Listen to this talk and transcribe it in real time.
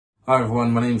Hi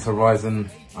everyone, my name's Horizon.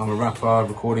 I'm a rapper,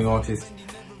 recording artist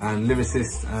and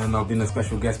lyricist, and I've been a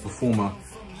special guest performer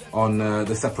on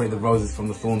the Separate the Roses from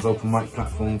the Thorns open mic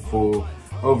platform for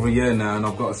over a year now, and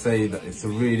I've got to say that it's a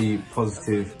really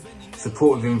positive,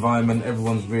 supportive environment.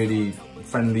 Everyone's really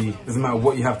friendly. Doesn't matter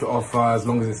what you have to offer, as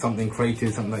long as it's something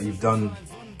creative, something that you've done.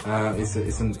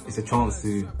 It's a chance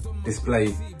to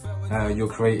display your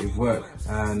creative work,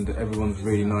 and everyone's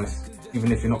really nice.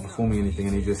 Even if you're not performing anything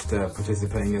and you're just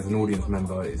participating as an audience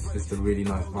member, it's just a really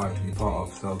nice vibe to be part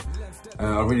of. So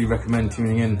I really recommend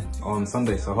tuning in on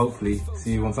Sunday. So hopefully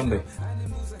see you on Sunday.